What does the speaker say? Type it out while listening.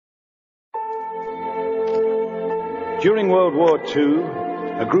During World War II,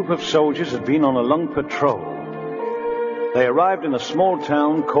 a group of soldiers had been on a long patrol. They arrived in a small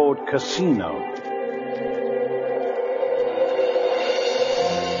town called Casino.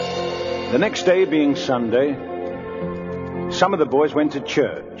 The next day being Sunday, some of the boys went to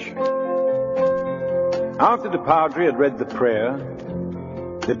church. After the padre had read the prayer,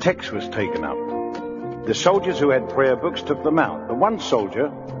 the text was taken up. The soldiers who had prayer books took them out, but one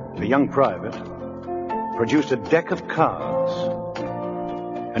soldier, a young private, produced a deck of cards,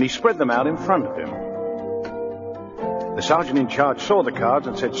 and he spread them out in front of him. The sergeant in charge saw the cards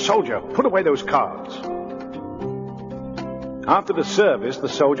and said, "Soldier, put away those cards." After the service, the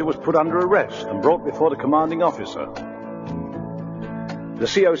soldier was put under arrest and brought before the commanding officer. The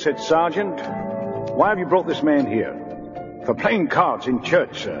CO said, "Sergeant, why have you brought this man here?" "For playing cards in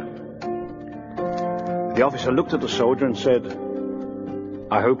church, sir." The officer looked at the soldier and said,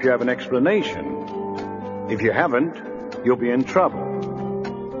 "I hope you have an explanation. If you haven't, you'll be in trouble.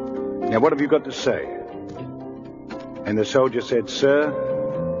 Now, what have you got to say?" And the soldier said, "Sir,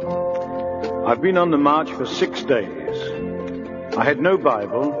 I've been on the march for 6 days. I had no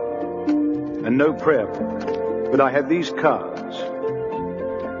Bible and no prayer book, but I had these cards.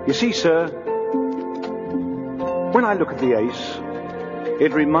 You see, sir, when I look at the ace,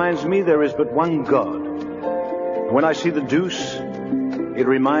 it reminds me there is but one God. And when I see the deuce, it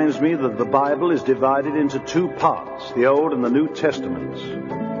reminds me that the Bible is divided into 2 parts, the Old and the New Testaments.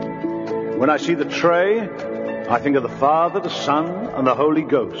 When I see the tray, I think of the Father, the Son, and the Holy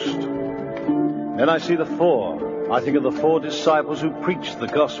Ghost. Then I see the 4. I think of the 4 disciples who preached the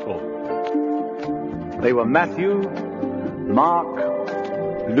gospel. They were Matthew, Mark,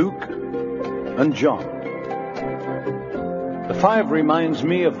 Luke, and John. The 5 reminds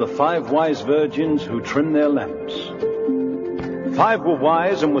me of the 5 wise virgins who trimmed their lamps. 5 were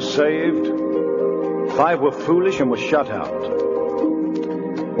wise and were saved. 5 were foolish and were shut out.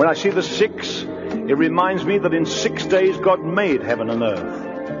 When I see the 6, it reminds me that in 6 days God made heaven and earth.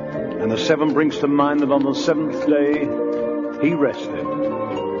 And the 7 brings to mind that on the 7th day he rested.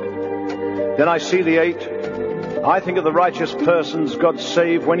 Then I see the 8. I think of the righteous persons God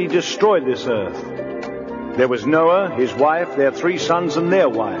saved when he destroyed this earth. There was Noah, his wife, their 3 sons and their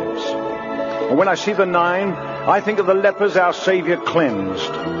wives. And when I see the 9, I think of the lepers our Savior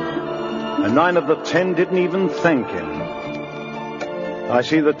cleansed. And 9 of the 10 didn't even thank him. I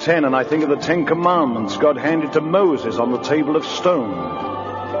see the 10 and I think of the 10 commandments God handed to Moses on the table of stone.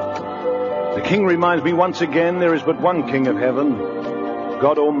 The king reminds me once again there is but one King of heaven,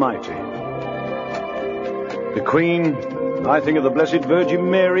 God Almighty. The Queen, I think of the Blessed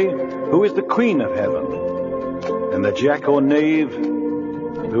Virgin Mary, who is the Queen of heaven, and the jack or knave,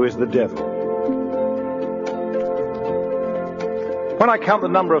 who is the devil. When I count the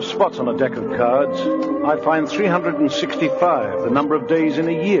number of spots on a deck of cards, I find 365, the number of days in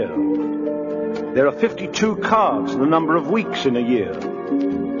a year. There are 52 cards, the number of weeks in a year.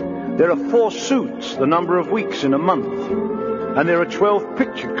 There are 4 suits, the number of weeks in a month. And there are 12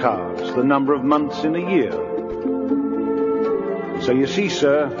 picture cards, the number of months in a year. So you see,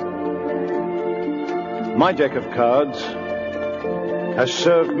 sir, my deck of cards has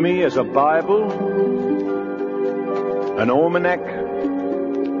served me as a Bible, an almanac,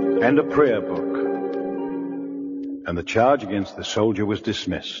 and a prayer book. And the charge against the soldier was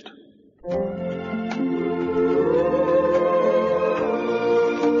dismissed.